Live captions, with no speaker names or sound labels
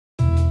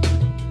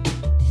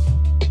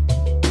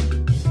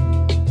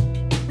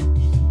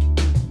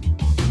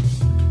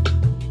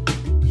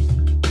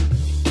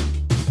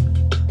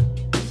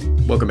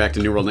back to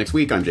New World next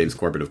week. I'm James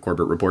Corbett of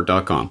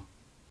Corbettreport.com.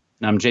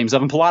 I'm James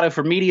Evan Pilato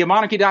for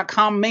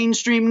MediaMonarchy.com.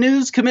 Mainstream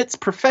news commits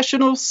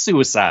professional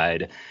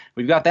suicide.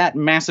 We've got that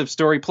massive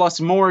story plus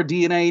more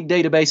DNA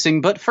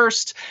databasing. But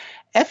first,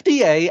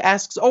 FDA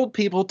asks old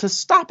people to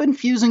stop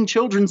infusing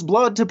children's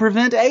blood to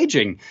prevent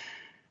aging.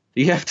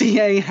 The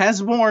FDA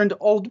has warned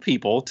old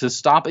people to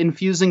stop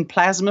infusing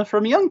plasma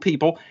from young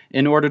people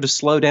in order to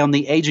slow down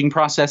the aging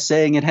process,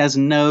 saying it has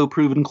no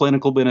proven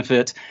clinical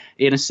benefit.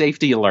 In a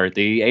safety alert,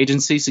 the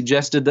agency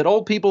suggested that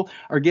old people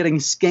are getting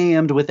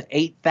scammed with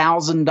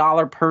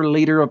 $8,000 per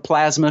liter of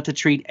plasma to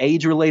treat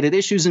age-related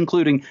issues,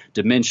 including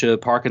dementia,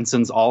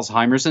 Parkinson's,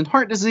 Alzheimer's, and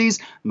heart disease.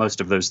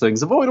 Most of those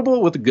things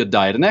avoidable with a good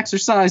diet and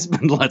exercise,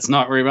 but let's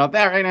not worry about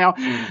that right now.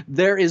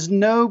 There is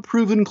no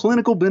proven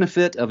clinical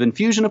benefit of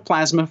infusion of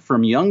plasma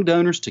from young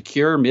donors to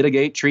cure,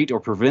 mitigate, treat, or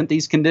prevent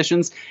these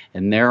conditions,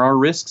 and there are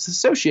risks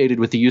associated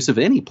with the use of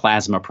any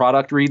plasma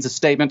product, reads a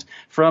statement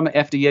from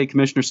FDA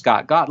Commissioner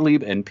Scott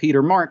Gottlieb and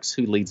Peter Marks,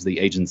 who leads the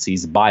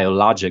agency's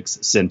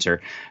Biologics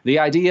Center. The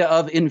idea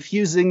of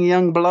infusing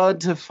young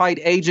blood to fight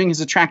aging has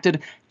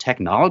attracted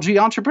technology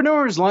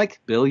entrepreneurs like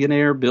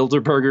billionaire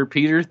Bilderberger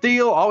Peter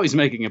Thiel, always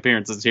making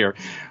appearances here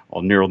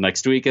on Neural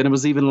next week, and it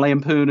was even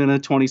lampooned in a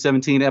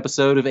 2017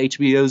 episode of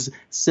HBO's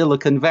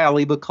Silicon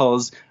Valley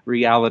because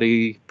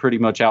reality pretty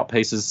much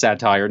outpaces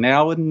satire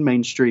now in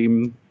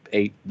mainstream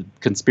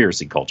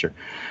conspiracy culture.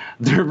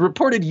 The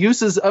reported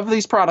uses of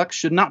these products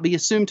should not be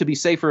assumed to be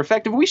safe or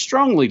effective. We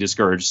strongly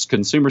discourage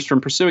consumers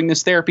from pursuing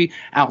this therapy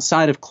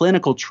outside of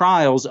clinical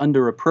trials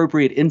under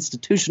appropriate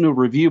institutional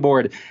review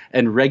board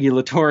and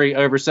regulatory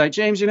oversight.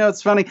 James, you know,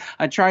 it's funny.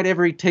 I tried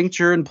every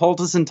tincture and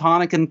poultice and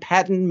tonic and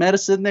patent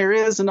medicine there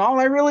is, and all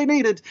I really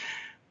needed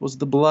was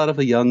the blood of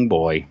a young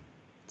boy.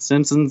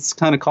 Simpsons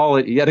kind of call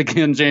it yet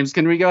again. James,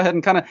 can we go ahead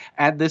and kind of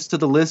add this to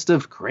the list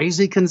of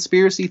crazy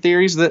conspiracy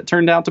theories that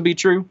turned out to be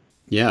true?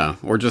 Yeah,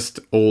 or just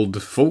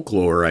old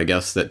folklore, I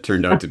guess, that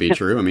turned out to be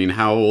true. I mean,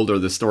 how old are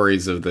the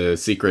stories of the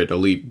secret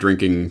elite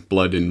drinking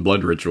blood in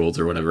blood rituals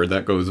or whatever?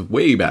 That goes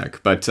way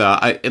back. But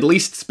at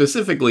least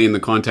specifically in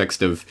the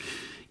context of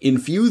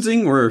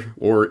infusing or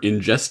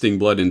ingesting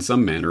blood in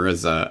some manner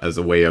as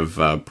a way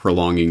of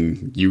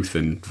prolonging youth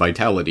and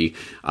vitality,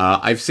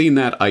 I've seen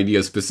that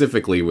idea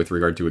specifically with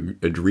regard to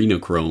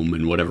adrenochrome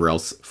and whatever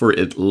else for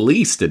at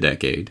least a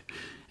decade.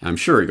 I'm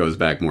sure it goes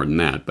back more than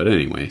that, but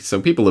anyway, so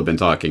people have been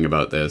talking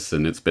about this,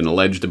 and it's been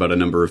alleged about a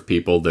number of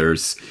people.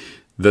 There's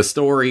the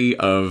story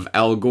of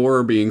Al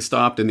Gore being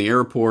stopped in the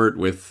airport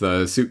with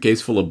a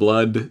suitcase full of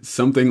blood,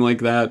 something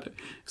like that.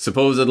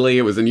 Supposedly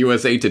it was in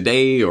USA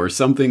Today or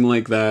something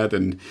like that,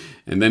 and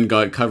then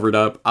got covered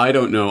up. I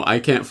don't know.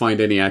 I can't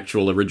find any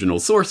actual original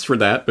source for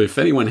that, but if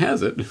anyone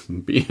has it,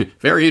 it'd be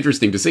very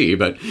interesting to see.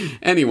 But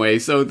anyway,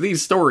 so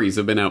these stories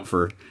have been out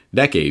for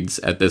decades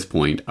at this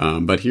point,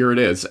 but here it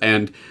is.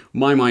 And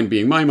my mind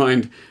being my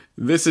mind,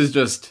 this is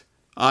just,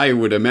 I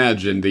would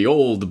imagine, the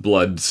old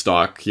blood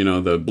stock, you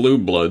know, the blue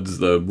bloods,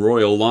 the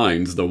royal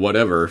lines, the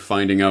whatever,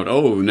 finding out,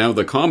 oh, now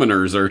the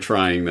commoners are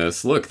trying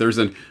this. Look, there's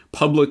a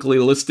publicly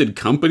listed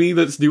company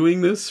that's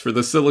doing this for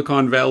the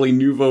Silicon Valley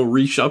nouveau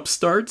riche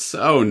upstarts.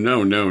 Oh,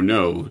 no, no,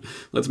 no.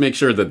 Let's make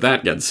sure that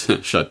that gets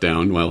shut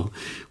down while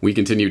we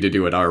continue to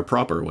do it our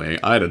proper way.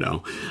 I don't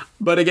know.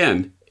 But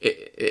again,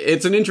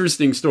 it's an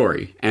interesting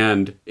story,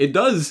 and it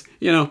does,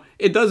 you know,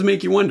 it does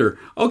make you wonder,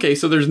 okay,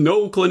 so there's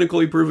no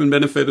clinically proven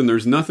benefit and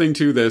there's nothing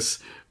to this,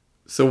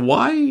 so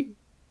why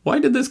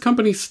did this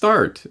company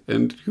start,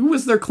 and who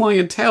was their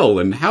clientele,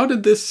 and how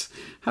did this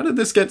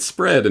get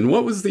spread, and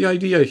what was the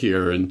idea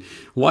here, and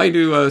why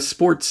do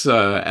sports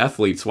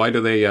athletes, why do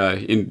they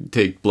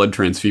take blood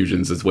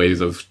transfusions as ways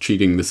of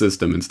cheating the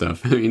system and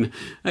stuff? I mean,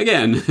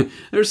 again,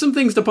 there's some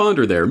things to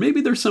ponder there.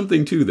 Maybe there's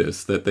something to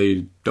this that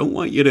they don't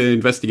want you to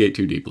investigate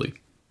too deeply.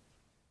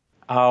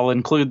 I'll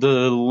include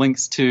the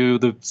links to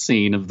the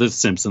scene of The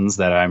Simpsons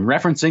that I'm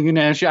referencing, and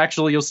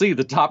actually you'll see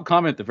the top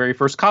comment, the very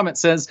first comment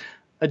says,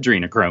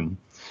 adrenochrome.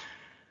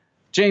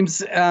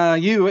 James,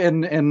 you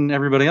and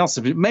everybody else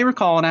may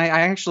recall, and I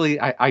actually,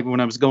 when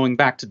I was going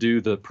back to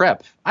do the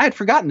prep, I had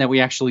forgotten that we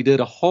actually did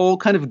a whole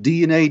kind of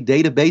DNA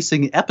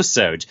databasing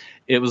episode.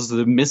 It was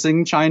the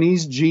missing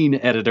Chinese gene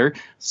editor,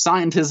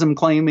 scientism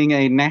claiming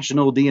a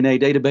national DNA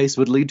database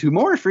would lead to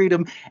more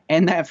freedom,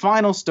 and that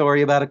final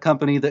story about a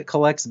company that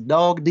collects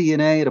dog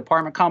DNA at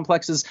apartment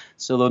complexes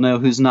so they'll know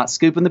who's not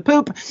scooping the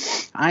poop.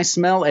 I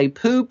smell a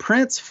poo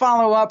prints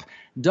follow-up.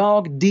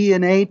 Dog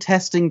DNA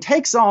testing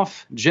takes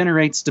off,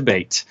 generates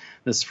debate.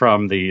 This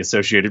from the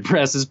Associated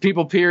Press. As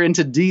people peer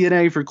into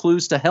DNA for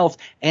clues to health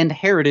and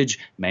heritage,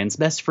 man's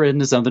best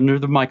friend is under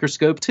the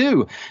microscope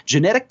too.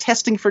 Genetic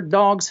testing for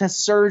dogs has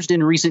surged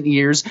in recent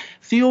years,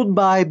 fueled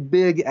by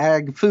big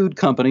ag food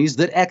companies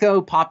that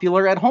echo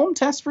popular at-home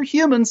tests for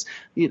humans,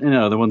 you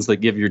know, the ones that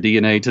give your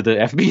DNA to the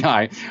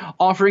FBI,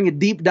 offering a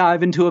deep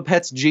dive into a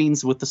pet's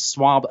genes with the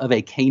swab of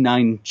a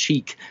canine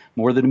cheek.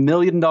 More than 1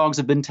 million dogs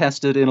have been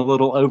tested in a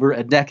little over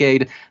a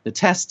decade. The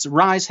test's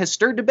rise has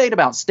stirred debate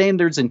about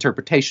standards,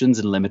 interpretations,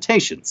 and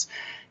limitations.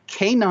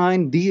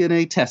 Canine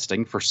DNA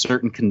testing for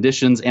certain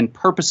conditions and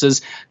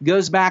purposes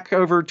goes back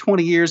over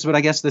 20 years, but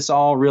I guess this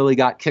all really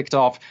got kicked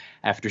off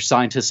after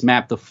scientists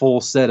mapped the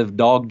full set of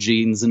dog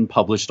genes and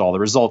published all the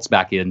results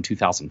back in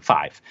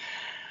 2005.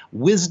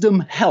 Wisdom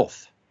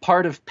Health,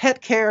 part of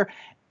pet care,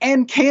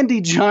 and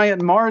candy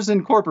giant Mars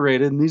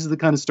Incorporated. And these are the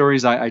kind of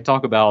stories I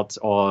talk about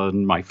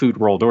on my Food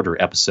World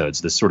Order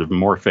episodes, this sort of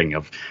morphing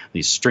of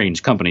these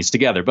strange companies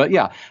together. But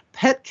yeah,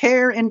 pet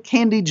care and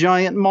candy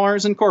giant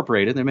Mars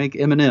Incorporated, they make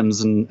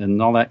M&Ms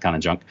and all that kind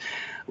of junk,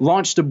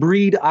 launched a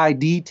breed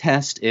ID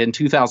test in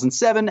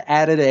 2007,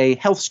 added a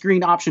health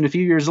screen option a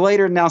few years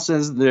later, and now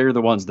says they're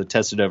the ones that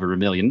tested over 1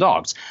 million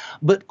dogs.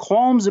 But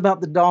qualms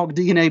about the dog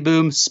DNA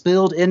boom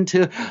spilled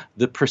into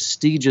the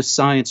prestigious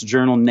science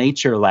journal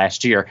Nature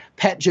last year.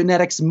 Pet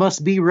genetics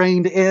must be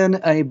reined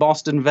in, a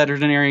Boston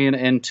veterinarian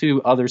and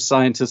 2 other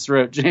scientists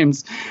wrote.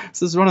 James,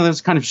 this is one of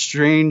those kind of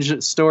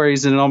strange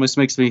stories, and it almost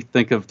makes me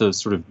think of the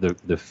sort of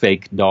the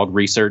fake dog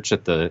research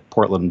at the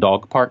Portland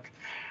Dog Park.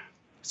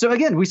 So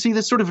again, we see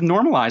this sort of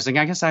normalizing.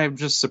 I guess I'm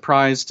just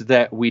surprised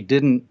that we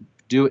didn't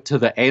do it to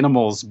the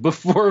animals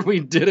before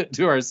we did it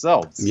to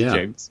ourselves,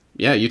 James.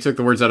 Yeah, you took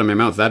the words out of my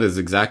mouth. That is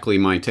exactly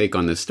my take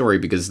on this story,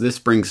 because this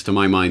brings to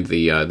my mind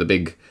the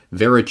big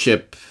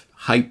Verichip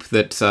hype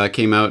that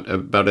came out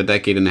about a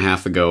decade and a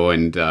half ago,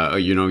 and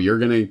you're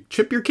going to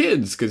chip your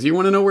kids because you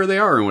want to know where they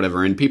are and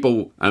whatever. And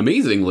people,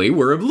 amazingly,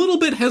 were a little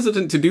bit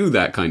hesitant to do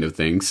that kind of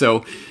thing.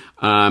 So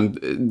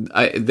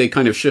they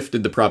kind of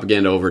shifted the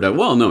propaganda over to,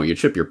 well, no, you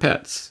chip your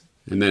pets.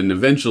 And then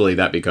eventually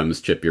that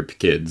becomes chip your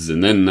kids,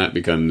 and then that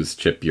becomes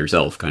chip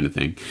yourself kind of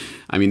thing.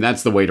 I mean,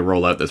 that's the way to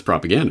roll out this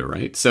propaganda,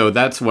 right? So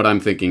that's what I'm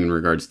thinking in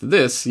regards to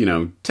this.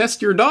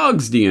 Test your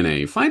dog's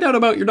DNA. Find out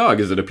about your dog.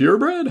 Is it a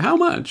purebred? How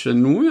much?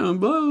 And blah,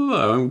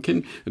 blah, blah.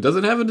 Does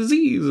it have a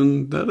disease?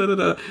 And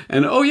da-da-da-da.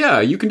 And, oh, yeah,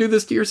 you can do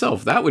this to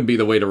yourself. That would be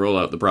the way to roll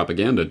out the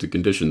propaganda to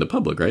condition the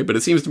public, right? But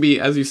it seems to be,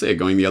 as you say,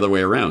 going the other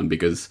way around,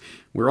 because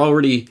we're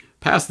already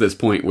past this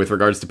point with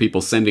regards to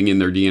people sending in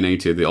their DNA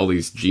to all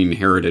these gene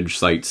heritage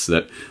sites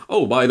that,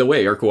 oh, by the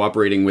way, are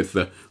cooperating with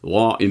the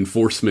law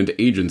enforcement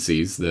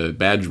agencies, the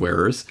badge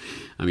wearers.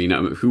 I mean,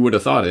 who would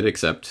have thought it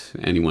except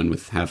anyone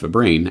with half a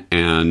brain?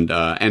 And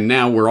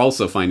now we're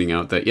also finding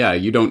out that, yeah,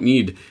 you don't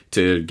need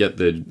to get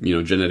the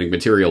genetic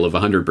material of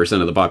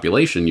 100% of the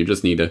population. You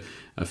just need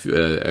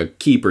a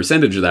key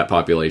percentage of that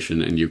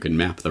population, and you can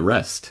map the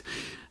rest.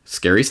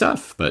 Scary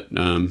stuff, but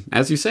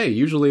as you say,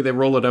 usually they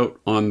roll it out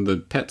on the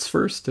pets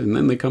first, and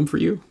then they come for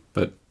you.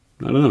 But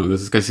I don't know,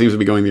 this seems to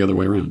be going the other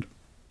way around.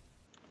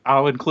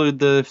 I'll include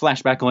the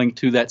flashback link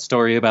to that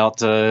story about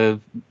the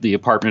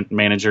apartment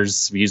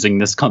managers using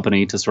this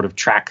company to sort of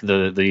track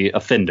the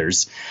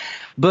offenders.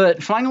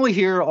 But finally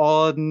here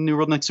on New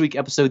World Next Week,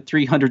 episode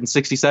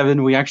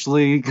 367, we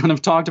actually kind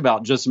of talked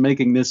about just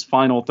making this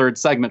final third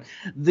segment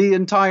the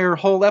entire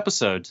whole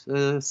episode.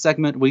 A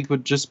segment we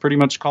would just pretty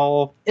much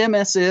call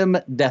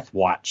MSM Death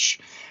Watch.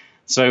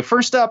 So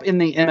first up in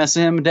the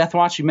MSM Death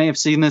Watch, you may have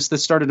seen this.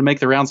 This started to make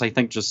the rounds, I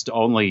think, just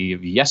only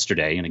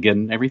yesterday. And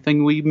again,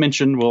 everything we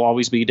mentioned will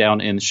always be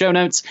down in the show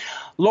notes.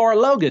 Lara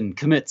Logan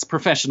commits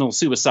professional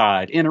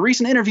suicide. In a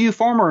recent interview,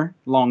 former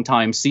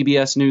longtime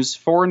CBS News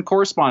foreign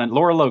correspondent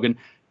Lara Logan,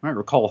 I might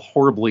recall,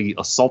 horribly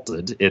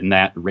assaulted in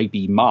that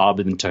rapey mob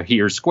in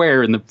Tahrir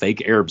Square in the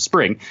fake Arab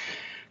Spring,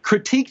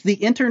 critiqued the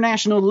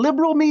international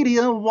liberal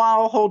media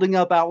while holding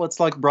up outlets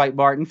like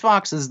Breitbart and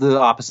Fox as the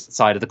opposite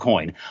side of the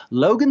coin.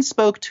 Logan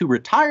spoke to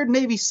retired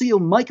Navy SEAL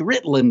Mike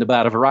Ritland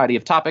about a variety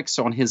of topics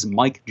on his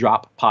Mike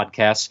Drop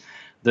podcast.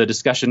 The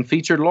discussion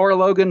featured Lara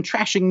Logan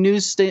trashing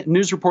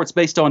news reports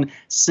based on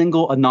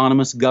single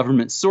anonymous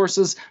government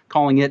sources,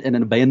 calling it an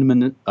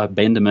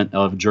abandonment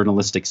of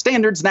journalistic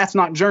standards. That's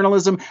not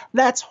journalism.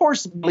 That's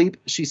horse bleep,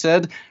 she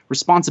said.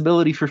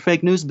 Responsibility for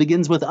fake news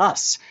begins with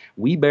us.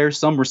 We bear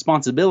some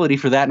responsibility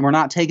for that, and we're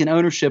not taking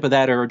ownership of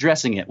that or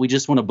addressing it. We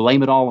just want to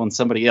blame it all on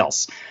somebody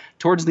else.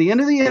 Towards the end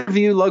of the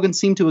interview, Logan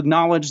seemed to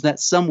acknowledge that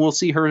some will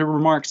see her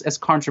remarks as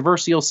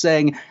controversial,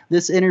 saying,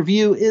 "This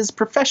interview is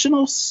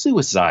professional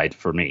suicide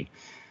for me."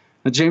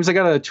 Now, James, I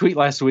got a tweet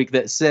last week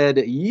that said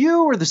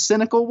you were the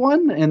cynical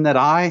one and that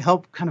I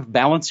helped kind of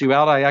balance you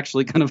out. I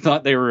actually kind of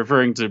thought they were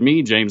referring to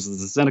me, James,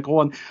 as the cynical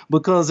one,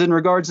 because in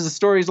regards to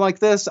stories like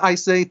this, I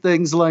say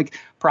things like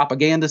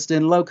propagandist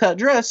in low-cut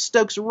dress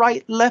stokes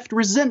right-left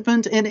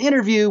resentment in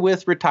interview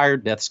with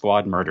retired death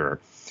squad murderer.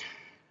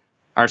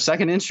 Our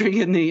second entry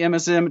in the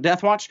MSM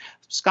Death Watch,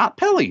 Scott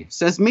Pelley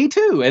says me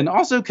too, and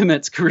also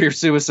commits career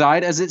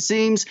suicide, as it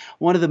seems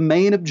one of the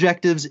main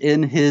objectives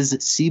in his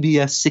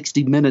CBS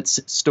 60 Minutes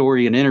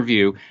story and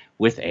interview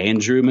with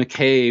Andrew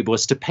McCabe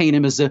was to paint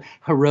him as a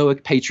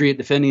heroic patriot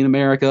defending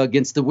America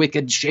against the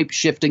wicked,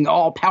 shape-shifting,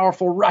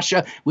 all-powerful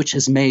Russia, which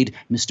has made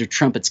Mr.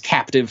 Trump its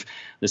captive.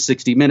 The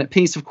 60-minute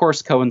piece, of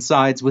course,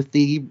 coincides with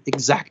the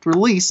exact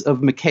release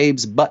of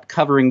McCabe's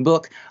butt-covering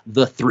book,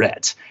 The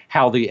Threat: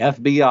 How the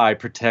FBI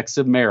Protects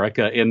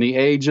America in the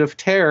Age of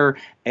Terror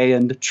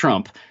and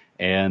Trump.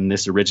 And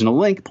this original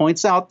link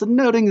points out the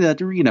noting that,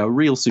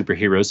 real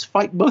superheroes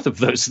fight both of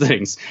those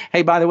things.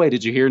 Hey, by the way,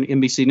 did you hear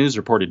NBC News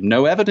reported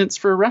no evidence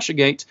for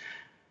Russiagate?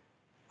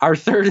 Our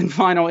third and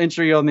final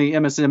entry on the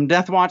MSM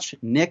Death Watch,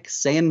 Nick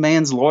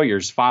Sandmann's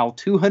lawyers file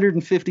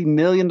 $250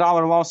 million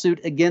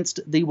lawsuit against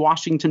the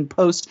Washington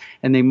Post,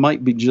 and they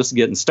might be just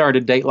getting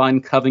started.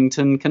 Dateline,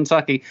 Covington,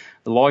 Kentucky.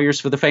 The lawyers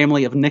for the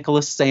family of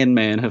Nicholas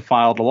Sandmann have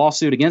filed a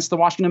lawsuit against the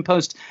Washington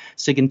Post,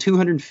 seeking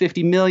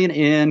 $250 million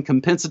in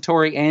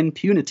compensatory and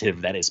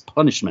punitive, that is,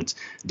 punishment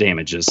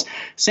damages.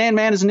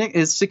 Sandmann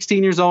is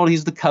 16 years old.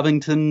 He's the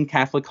Covington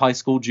Catholic High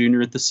School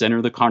junior at the center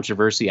of the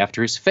controversy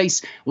after his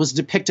face was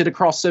depicted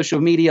across social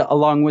media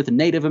along with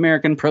Native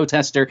American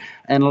protester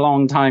and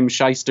longtime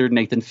shyster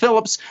Nathan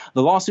Phillips.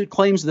 The lawsuit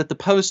claims that the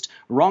Post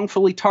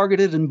wrongfully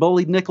targeted and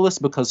bullied Nicholas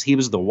because he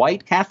was the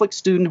white Catholic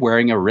student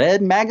wearing a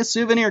red MAGA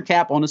souvenir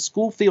cap on a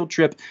school field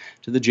trip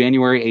to the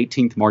January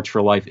 18th March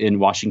for Life in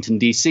Washington,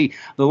 D.C.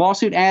 The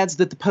lawsuit adds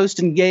that the Post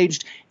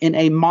engaged in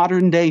a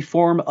modern-day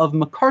form of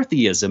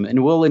McCarthyism,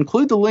 and will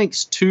include the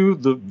links to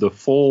the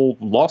full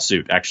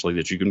lawsuit, actually,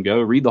 that you can go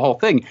read the whole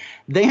thing.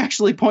 They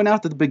actually point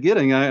out at the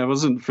beginning, I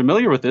wasn't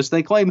familiar with this,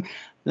 they claim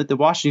that the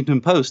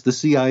Washington Post, the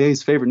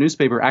CIA's favorite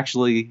newspaper,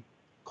 actually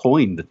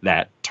coined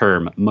that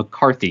term,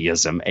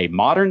 McCarthyism, a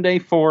modern-day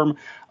form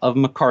of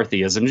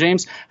McCarthyism.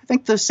 James, I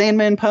think the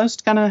Sandmann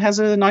Post kind of has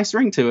a nice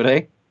ring to it,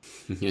 eh?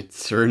 It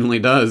certainly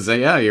does.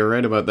 Yeah, you're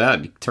right about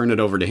that. Turn it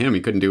over to him.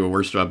 He couldn't do a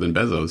worse job than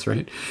Bezos,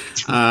 right?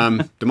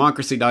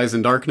 Democracy dies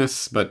in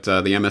darkness, but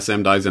the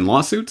MSM dies in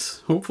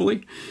lawsuits,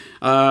 hopefully.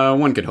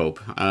 One could hope.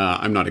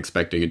 I'm not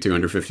expecting a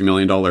 $250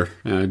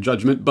 million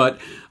judgment, but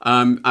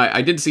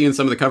I did see in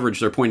some of the coverage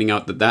they're pointing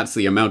out that that's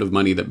the amount of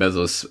money that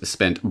Bezos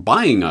spent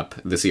buying up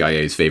the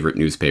CIA's favorite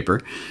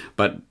newspaper,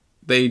 but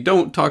they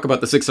don't talk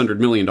about the $600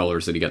 million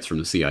that he gets from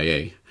the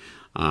CIA.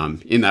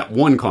 In that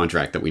one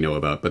contract that we know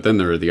about, but then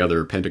there are the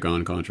other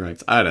Pentagon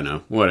contracts. I don't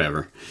know,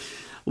 whatever.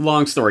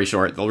 Long story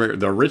short,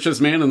 the richest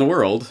man in the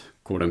world,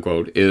 quote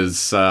unquote,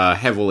 is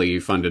heavily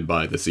funded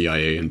by the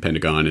CIA and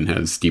Pentagon and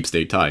has deep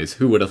state ties.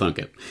 Who would have thunk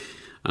it?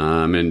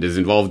 And is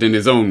involved in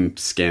his own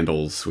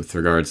scandals with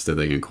regards to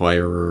the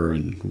Inquirer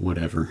and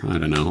whatever. I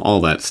don't know,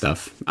 all that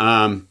stuff.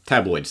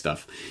 Tabloid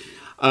stuff.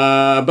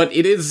 But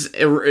it is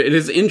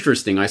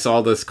interesting. I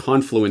saw this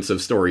confluence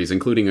of stories,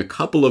 including a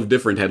couple of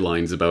different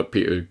headlines about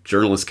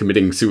journalists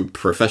committing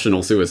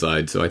professional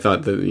suicide. So I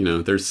thought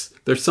that,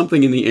 there's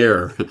something in the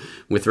air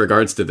with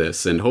regards to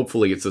this, and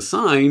hopefully it's a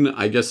sign.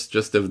 I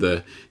just of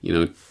the,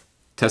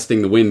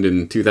 testing the wind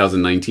in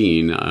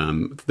 2019.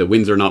 The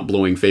winds are not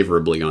blowing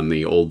favorably on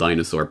the old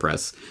dinosaur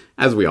press,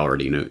 as we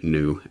already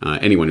knew.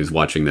 Anyone who's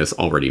watching this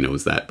already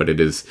knows that, but it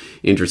is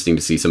interesting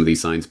to see some of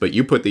these signs. But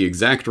you put the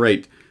exact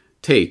right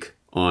take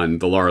on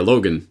the Lara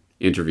Logan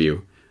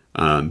interview.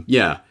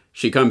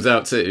 She comes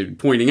out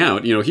pointing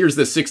out, here's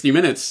this 60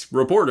 Minutes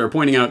reporter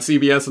pointing out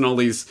CBS and all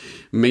these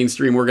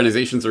mainstream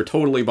organizations are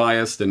totally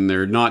biased and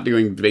they're not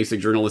doing basic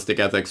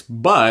journalistic ethics,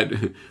 but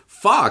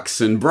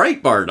Fox and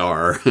Breitbart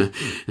are.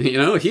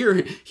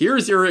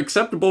 Here's your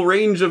acceptable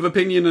range of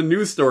opinion and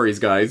news stories,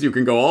 guys. You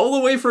can go all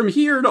the way from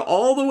here to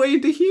all the way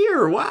to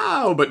here.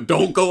 Wow, but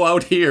don't go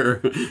out here.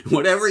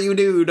 Whatever you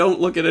do,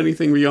 don't look at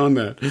anything beyond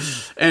that.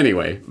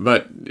 Anyway,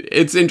 but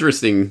it's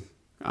interesting.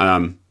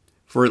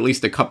 For at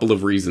least a couple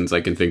of reasons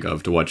I can think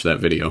of to watch that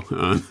video.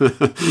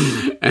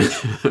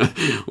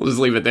 We'll just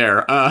leave it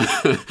there.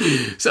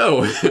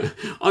 So,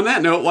 on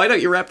that note, why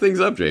don't you wrap things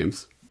up,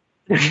 James?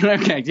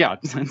 Okay, yeah.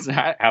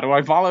 How do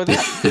I follow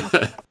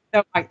that?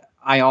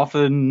 I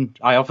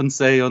often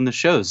say on the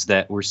shows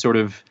that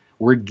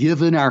we're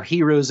given our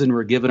heroes and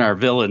we're given our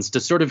villains to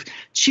sort of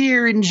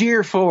cheer and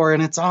jeer for,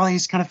 and it's all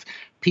these kind of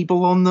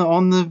people on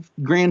the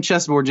grand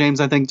chessboard,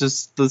 James. I think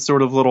just the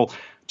sort of little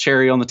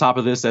cherry on the top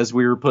of this as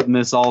we were putting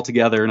this all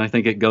together, and I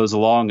think it goes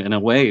along in a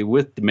way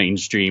with the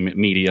mainstream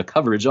media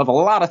coverage of a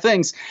lot of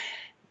things.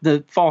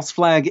 The false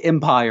flag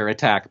empire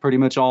attack, pretty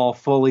much all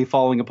fully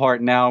falling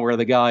apart now, where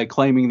the guy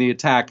claiming the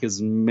attack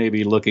is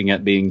maybe looking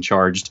at being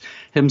charged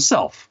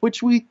himself,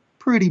 which we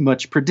pretty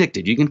much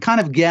predicted. You can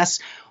kind of guess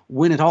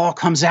when it all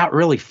comes out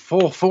really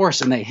full force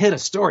and they hit a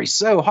story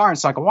so hard.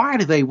 It's like, why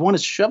do they want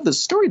to shove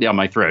this story down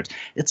my throat?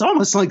 It's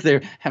almost like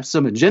they have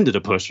some agenda to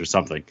push or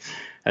something.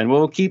 And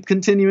we'll keep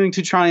continuing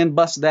to try and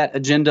bust that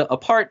agenda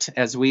apart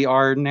as we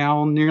are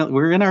now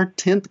we're in our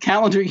 10th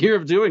calendar year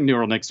of doing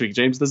Neural Next Week,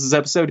 James. This is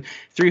episode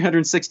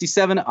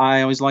 367.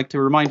 I always like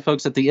to remind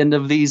folks at the end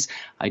of these,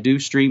 I do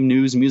stream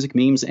news, music,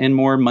 memes, and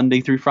more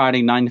Monday through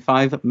Friday, 9 to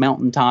 5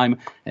 Mountain Time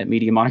at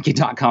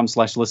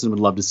MediaMonarchy.com/listen. Would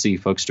love to see you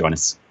folks join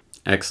us.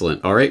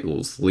 Excellent. All right,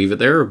 we'll leave it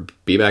there.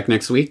 Be back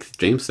next week.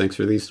 James, thanks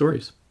for these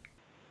stories.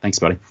 Thanks,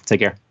 buddy. Take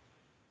care.